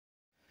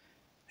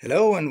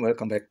Hello and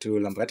welcome back to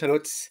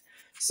Lambretta-Lutz.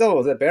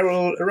 So the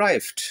barrel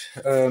arrived.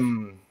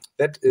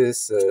 That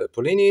is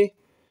Polini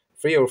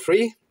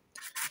 303.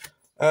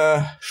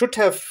 Should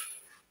have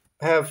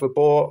a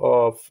bore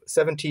of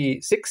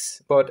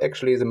 76, but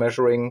actually the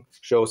measuring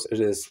shows it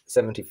is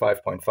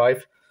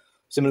 75.5,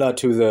 similar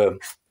to the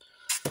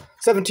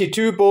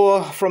 72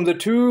 bore from the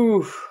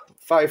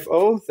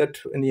 250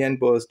 that in the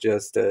end was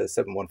just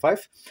 715.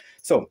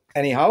 So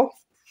anyhow,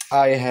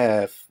 I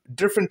have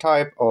different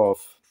type of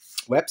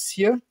webs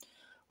here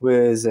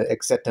with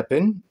Excenter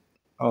pin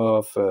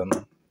of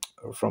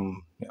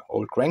from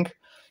old crank,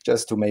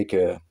 just to make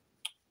a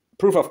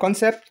proof of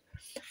concept.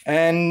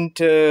 And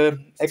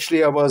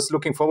actually I was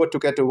looking forward to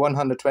get a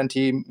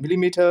 120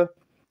 millimeter,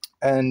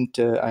 and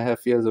I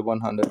have here the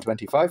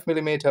 125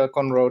 millimeter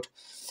conrod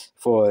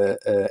for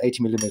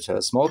 80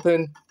 millimeter small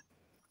pin,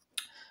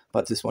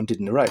 but this one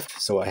didn't arrive,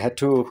 so I had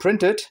to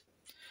print it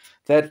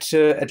that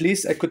at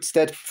least I could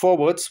step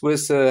forwards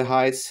with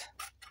heights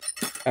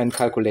and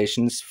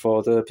calculations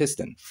for the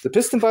piston. The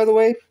piston, by the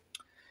way,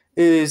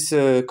 is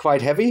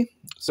quite heavy.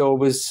 So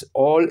with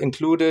all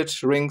included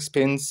rings,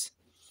 pins,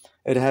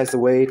 it has a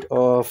weight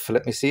of,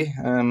 let me see,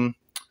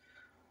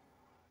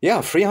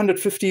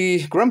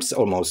 350 grams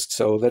almost.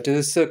 So that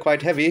is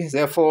quite heavy.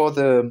 Therefore,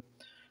 the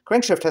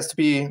crankshaft has to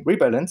be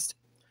rebalanced.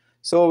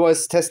 So I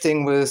was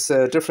testing with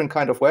different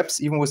kind of webs,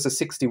 even with the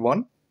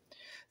 61.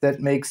 That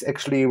makes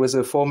actually with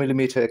a 4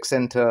 millimeter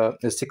Excenter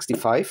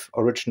 65.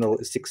 Original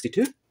is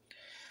 62.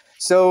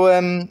 So,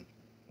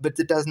 but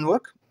it doesn't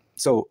work.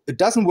 So it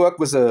doesn't work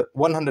with a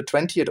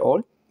 120 at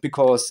all,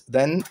 because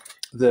then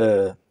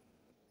the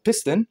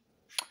piston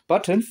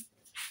button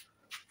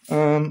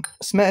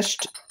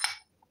smashed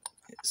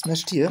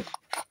here.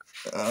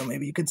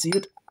 Maybe you can see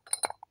it.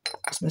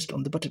 Smashed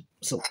on the button.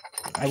 So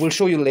I will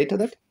show you later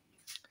that.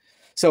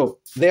 So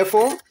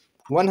therefore,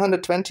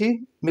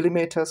 120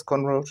 millimeters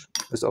conrod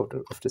is out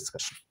of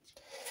discussion.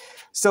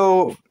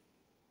 So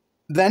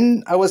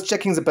then I was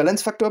checking the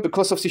balance factor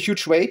because of the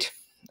huge weight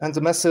and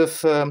the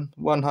massive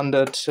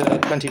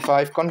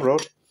 125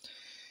 conrod.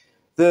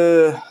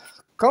 The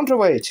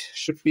counterweight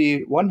should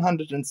be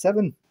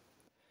 107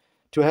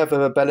 to have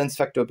a balance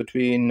factor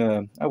between,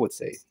 I would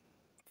say,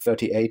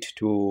 38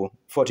 to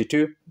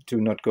 42, to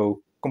not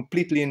go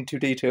completely into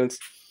details.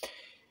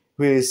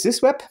 With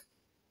this web,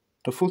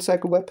 the full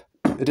cycle web,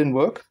 it didn't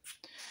work.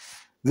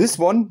 This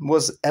one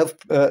was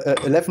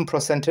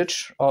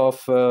 11%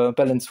 of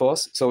balance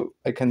force, so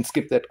I can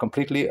skip that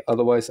completely,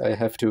 otherwise I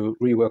have to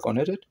rework on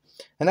it.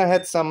 And I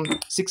had some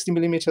 60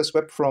 millimeters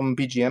web from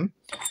BGM,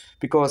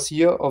 because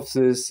here of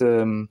these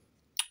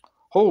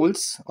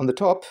holes on the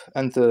top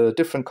and the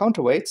different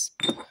counterweights,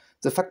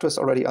 the factor is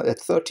already at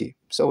 30,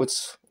 so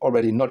it's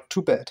already not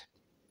too bad.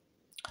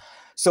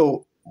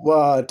 So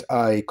what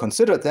I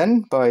considered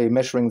then, by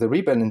measuring the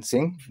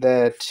rebalancing,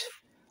 that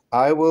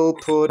I will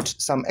put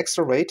some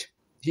extra weight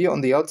here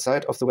on the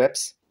outside of the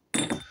webs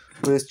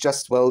with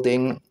just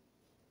welding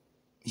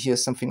here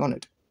something on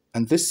it.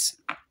 And this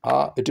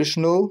are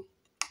additional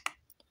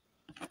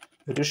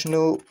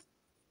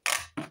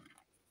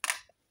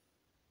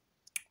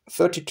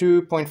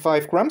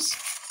 32.5 grams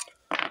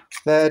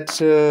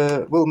that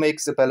will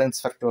make the balance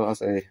factor,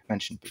 as I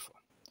mentioned before.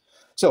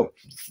 So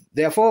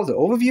therefore, the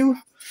overview,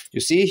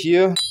 you see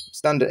here,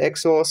 standard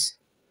exhaust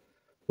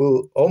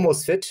will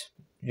almost fit.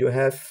 You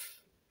have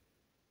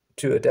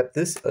to adapt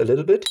this a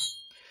little bit.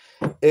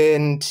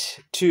 And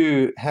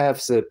to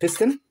have the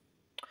piston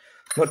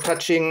not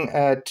touching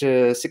at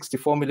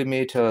 64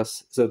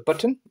 millimeters the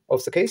button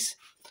of the case,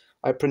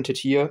 I printed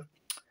here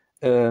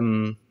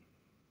a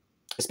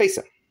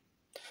spacer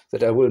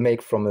that I will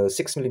make from a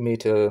 6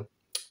 millimeter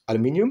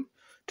aluminium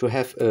to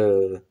have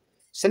a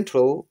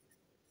central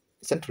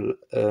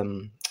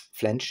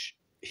flange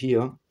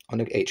here on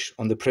the edge.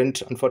 On the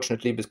print,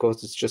 unfortunately,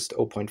 because it's just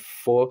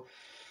 0.4,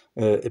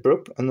 it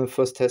broke on the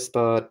first test,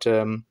 but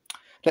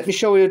let me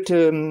show you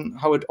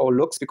how it all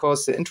looks,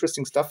 because the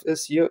interesting stuff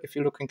is here, if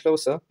you're looking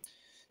closer,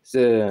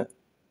 the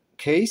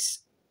case.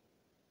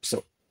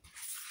 So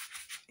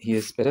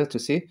here's better to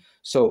see.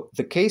 So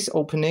the case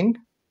opening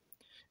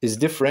is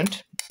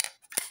different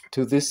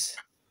to this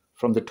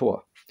from the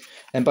Thor.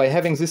 And by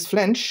having this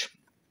flange,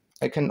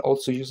 I can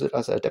also use it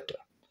as an adapter.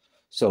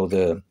 So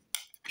the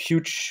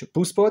huge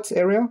boost boards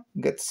area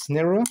gets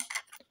narrower,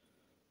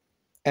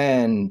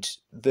 and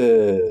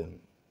the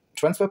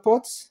transfer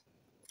ports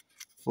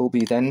will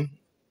be then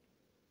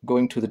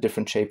going to the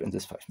different shape in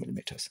this 5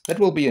 millimeters. That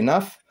will be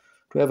enough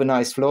to have a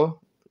nice flow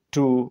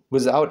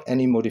without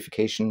any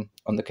modification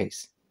on the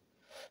case.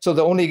 So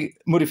the only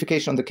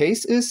modification on the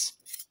case is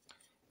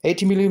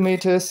 80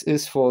 millimeters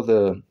is for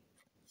the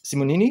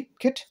Simonini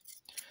kit,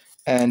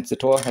 and the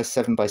Thor has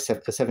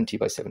 70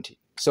 by 70.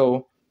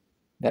 So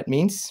that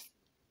means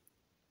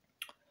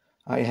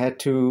I had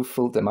to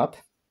fill them up,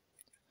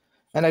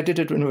 and I did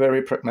it in a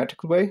very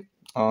pragmatic way.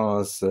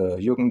 As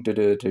Jürgen did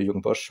it,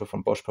 Jürgen Bosch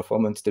from Bosch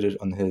Performance did it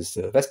on his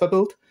Vespa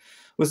build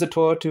with the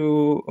Thor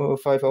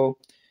 250.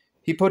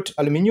 He put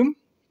aluminium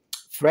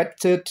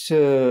threaded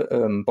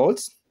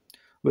bolts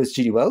with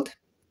GD weld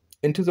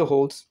into the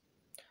holes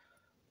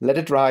let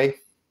it dry.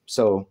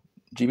 So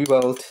GB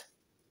weld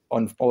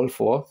on all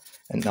four,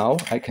 and now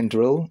I can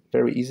drill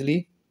very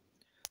easily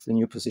the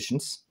new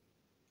positions.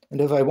 And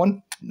if I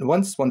want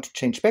to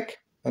change back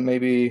and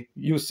maybe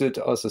use it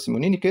as a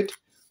Simonini kit,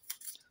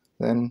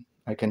 then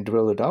I can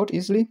drill it out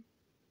easily,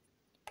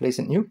 place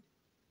it new,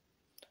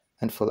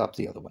 and fill up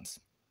the other ones.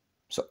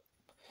 So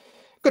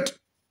good.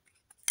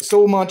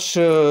 So much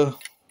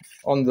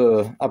on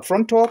the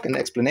upfront talk and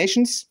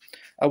explanations.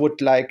 I would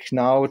like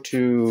now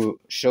to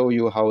show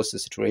you how is the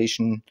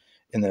situation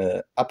in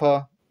the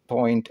upper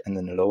point and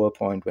in the lower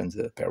point when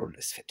the barrel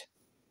is fit.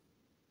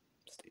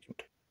 Stay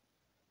tuned.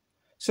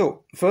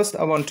 So first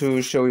I want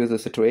to show you the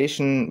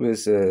situation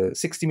with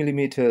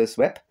 60mm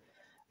web,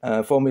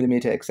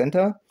 4mm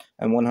Excenter,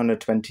 and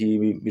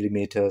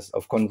 120mm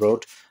of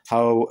Conrod,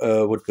 how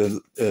would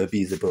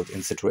be the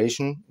built-in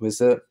situation with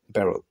a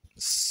barrel.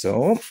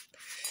 So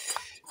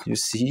you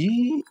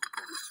see,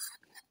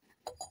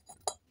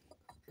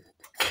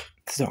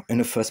 so in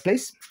the first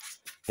place,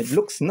 it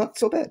looks not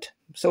so bad.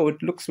 So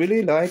it looks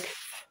really like,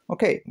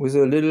 okay, with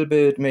a little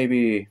bit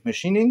maybe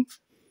machining,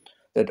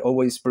 that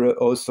always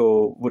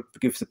also would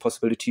give the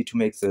possibility to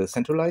make the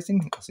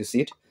centralizing, because you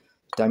see it,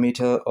 the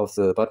diameter of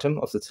the bottom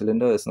of the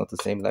cylinder is not the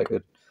same like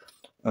a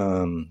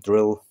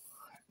drill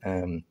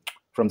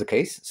from the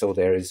case. So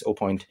there is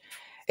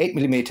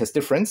 0.8mm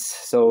difference.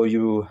 So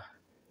you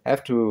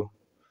have to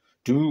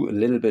do a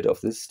little bit of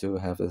this to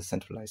have a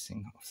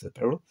centralizing of the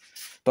barrel.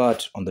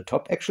 But on the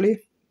top,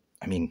 actually,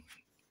 I mean,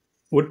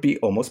 would be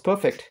almost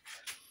perfect.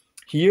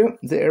 Here,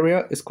 the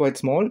area is quite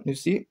small, you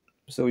see.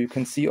 So you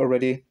can see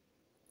already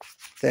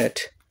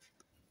that,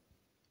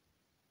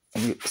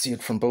 and you see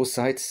it from both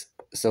sides.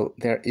 So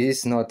there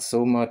is not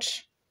so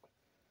much,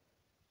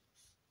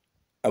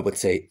 I would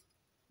say,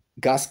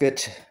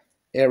 gasket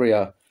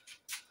area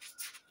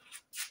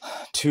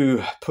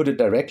to put it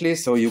directly.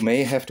 So you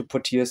may have to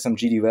put here some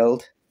GD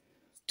weld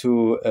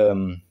to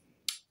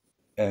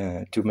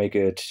make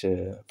it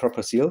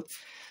proper sealed.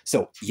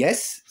 So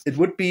yes, it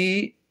would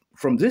be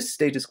from this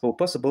status quo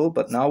possible,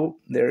 but now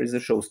there is a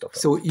showstopper.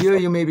 So here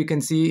you maybe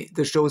can see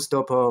the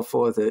showstopper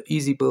for the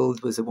easy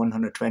build with the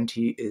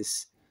 120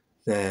 is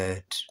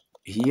that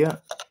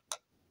here.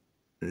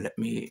 Let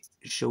me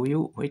show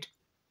you, wait.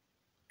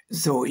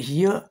 So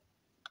here,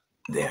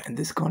 there in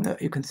this corner,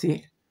 you can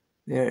see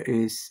there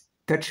is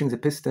touching the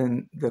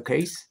piston, the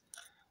case,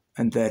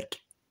 and that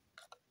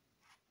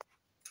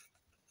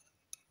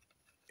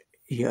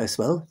here as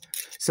well.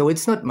 So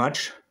it's not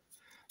much,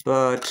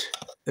 but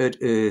it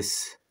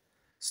is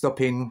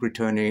stopping,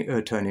 turning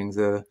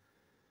the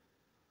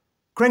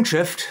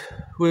crankshaft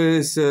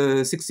with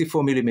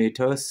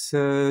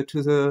 64mm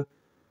to the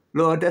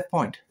lower depth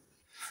point.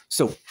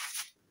 So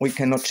we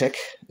cannot check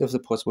if the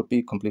ports would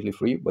be completely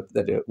free, but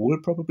that it will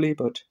probably,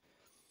 but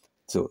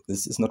so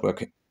this is not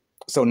working.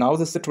 So now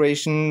the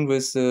situation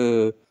with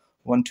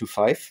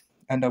 125,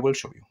 and I will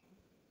show you.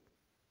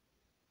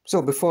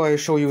 So before I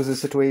show you the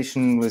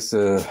situation with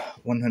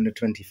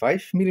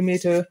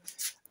 125mm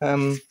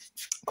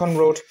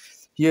Conrod,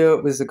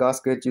 here with the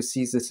gasket you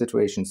see the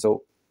situation.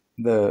 So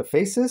the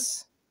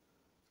faces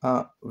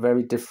are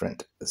very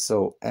different.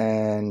 So,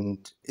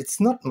 and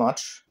it's not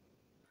much,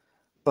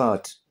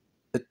 but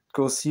it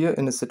goes here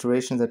in a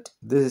situation that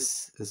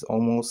this is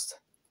almost,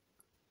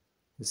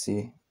 you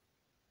see,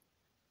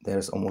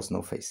 there's almost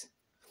no face.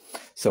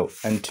 So,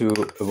 and to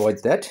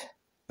avoid that,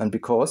 and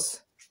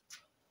because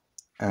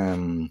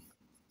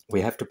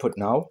we have to put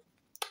now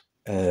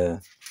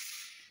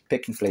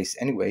pick in place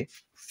anyway,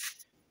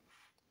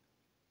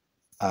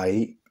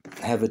 I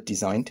have it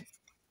designed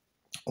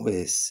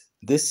with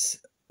this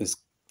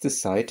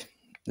side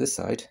is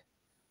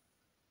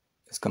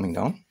coming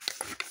down.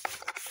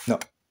 No,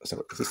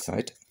 sorry, this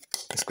side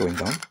is going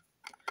down.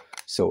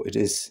 So it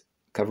is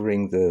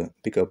covering the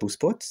bigger boost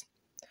ports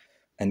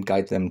and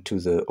guide them to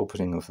the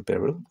opening of the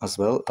barrel, as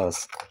well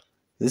as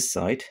this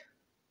side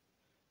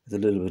is a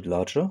little bit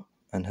larger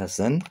and has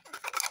then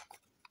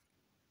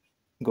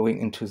going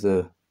into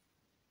the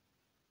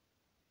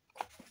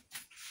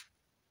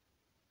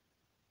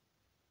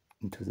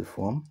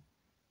form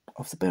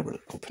of the barrel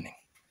opening.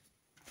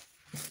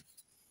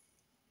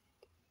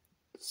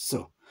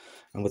 So,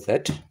 and with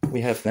that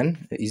we have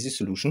then an easy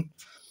solution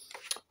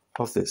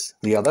of this.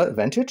 The other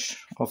advantage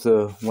of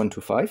the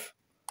 125,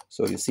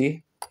 so you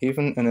see,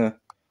 even in a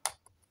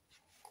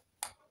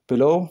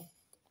below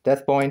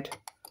death point,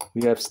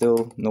 we have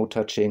still no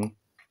touching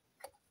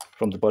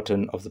from the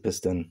bottom of the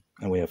piston,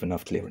 and we have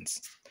enough clearance.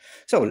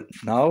 So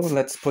now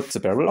let's put the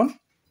barrel on.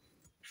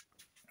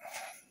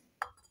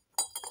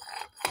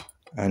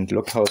 And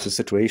look how the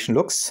situation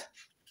looks.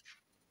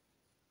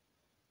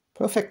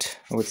 Perfect,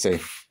 I would say.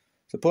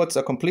 The ports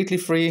are completely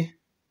free,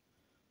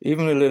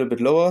 even a little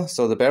bit lower.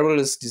 So the barrel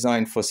is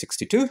designed for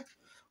 62.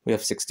 We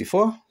have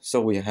 64,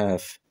 so we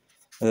have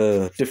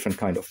a different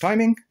kind of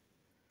timing.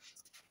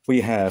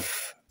 We have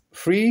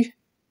 3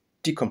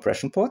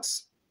 decompression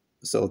ports.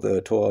 So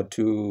the Thor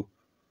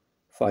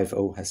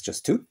 250 has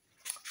just 2,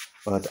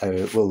 but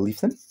I will leave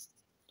them.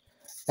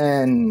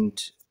 And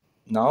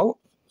now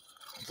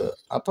the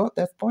upper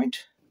depth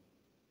point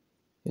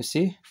you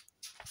see,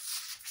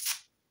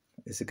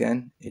 is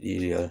again an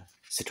ideal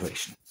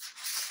situation.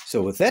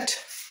 So with that,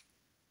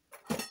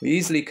 we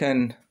easily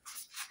can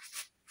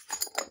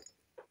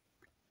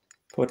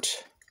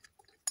put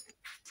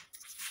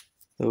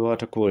the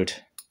water-cooled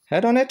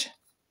head on it.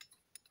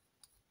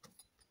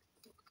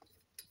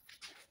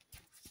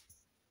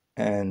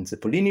 And the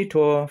Polini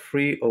Thor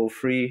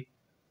 303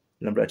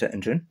 Lambretta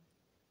engine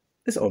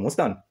is almost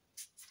done.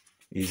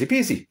 Easy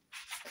peasy.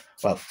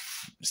 Well,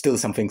 still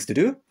some things to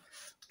do,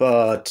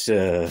 but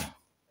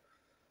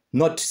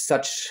not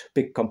such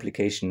big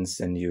complications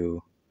than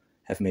you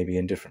have maybe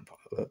in different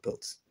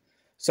builds.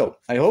 So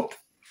I hope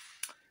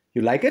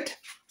you like it.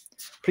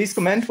 Please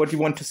comment what you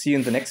want to see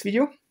in the next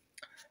video,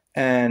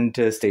 and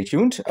stay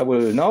tuned. I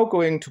will now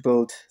going to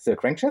build the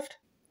crankshaft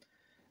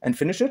and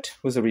finish it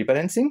with the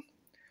rebalancing.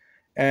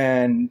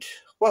 And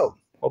well,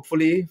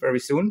 hopefully very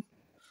soon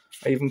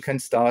I even can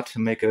start to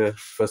make a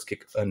first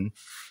kick on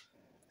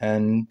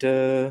and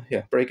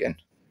yeah, break in.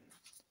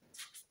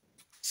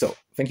 So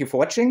thank you for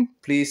watching.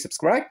 Please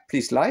subscribe,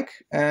 please like,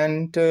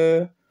 and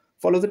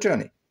follow the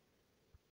journey.